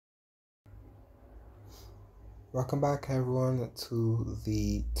Welcome back everyone to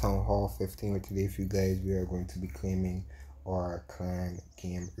the Town Hall 15, where today for you guys we are going to be claiming our clan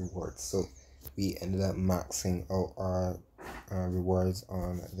game rewards. So we ended up maxing out our rewards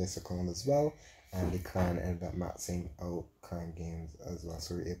on this account as well, and the clan ended up maxing out clan games as well.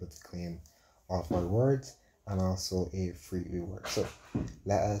 So we're able to claim all of our rewards and also a free reward. So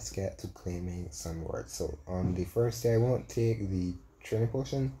let us get to claiming some rewards. So on the first day I won't take the training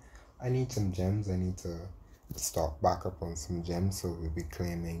potion. I need some gems. I need to stock back up on some gems, so we'll be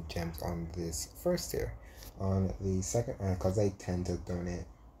claiming gems on this first tier. On the second, because I tend to donate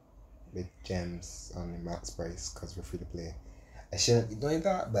with gems on the max price because we're free to play, I shouldn't be doing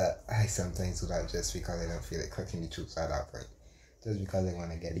that, but I sometimes do that just because I don't feel like clicking the troops at that point, just because I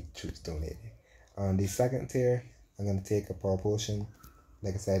want to get the troops donated. On the second tier, I'm going to take a power potion.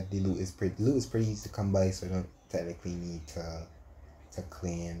 Like I said, the loot is pretty easy to come by, so I don't technically need to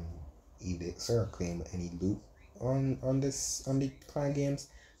claim edicts or claim any loot on the clan games.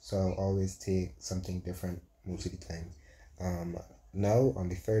 So I'll always take something different most of the time. Now on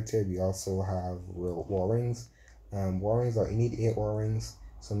the third tier we also have real war rings. War rings are, you need 8 war rings,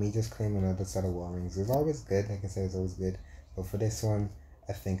 so me just claim another set of war rings is always good. Like I said, it's always good, but for this one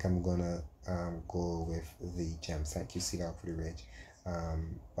I think I'm gonna go with the gems. Thank you, Sea Dog, for the rage.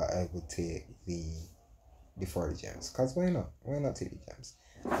 But I would take the 40 gems, because why not take the gems.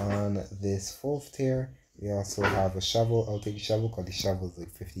 On this fourth tier we also have a shovel. I'll take the shovel because the shovel is like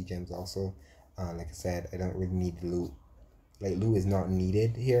 50 gems also. Like I said, I don't really need loot. Like, loot is not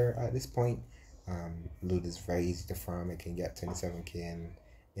needed here at this point. Loot is very easy to farm. I can get 27k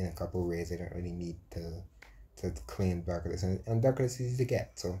in a couple raids. I don't really need to claim Dark Elixir, and Dark Elixir is easy to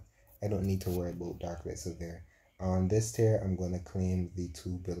get, so I don't need to worry about Dark Elixir there. On this tier I'm going to claim the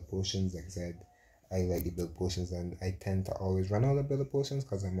 2 build potions. Like I said, I like the build potions, and I tend to always run out of build potions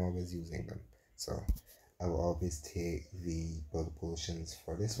because I'm always using them. So I will always take the build potions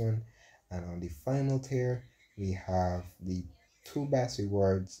for this one. And on the final tier, we have the 2 best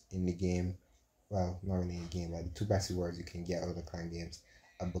rewards in the game. Well, not really in the game, but the 2 best rewards you can get out of the clan games: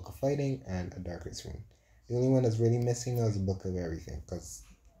 a Book of Fighting and a Darkest Rune. The only one that's really missing now is a Book of Everything, because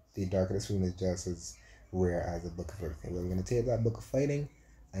the Darkest Rune is just as rare as a Book of Everything. We're going to take that Book of Fighting,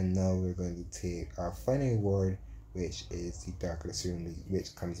 and now we're going to take our final reward, which is the Dark Elixir,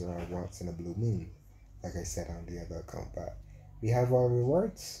 which comes around once in a blue moon, like I said on the other account. But we have our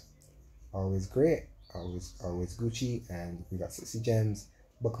rewards, always great, always Gucci, and we got 60 gems,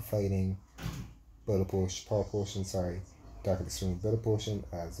 Book of Fighting, Build a Potion, Power Potion, sorry, Dark Elixir, Build a Potion,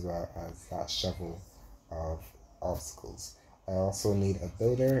 as well as that shovel of obstacles. I also need a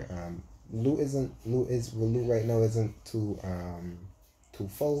builder. Loot right now isn't too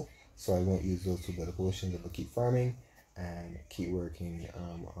full, so I won't use those 2 build potions. I will keep farming and keep working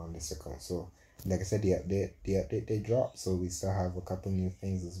on this account. So like I said, the update they dropped, so we still have a couple new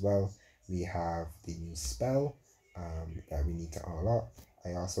things as well. We have the new spell that we need to unlock.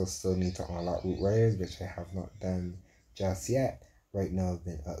 I also still need to unlock root riders, which I have not done just yet. Right now I've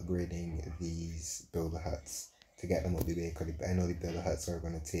been upgrading these builder huts to get them up the way, because I know the builder huts are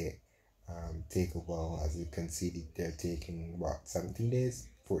going to take a while. As you can see, they're taking what, 17 days,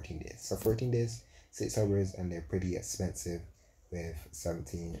 14 days. So 14 days, 6 hours, and they're pretty expensive with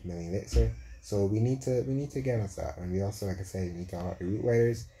 17 million elixir. So we need to get us that. And we also, like I said, we need to unlock the root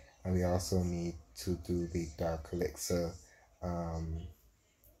riders, and we also need to do the Dark Elixir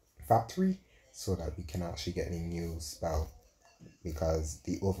factory, so that we can actually get a new spell, because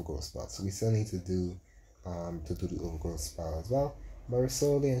the overgrowth spell. So we still need to do the overgrowth spell as well. But we're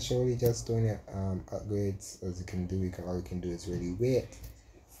slowly and surely just doing it. Upgrades, as you can do, all you can do is really wait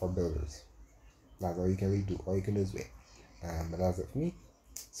for builders. That's all you can really do. All you can do is wait. But that's it for me.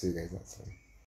 See you guys next time.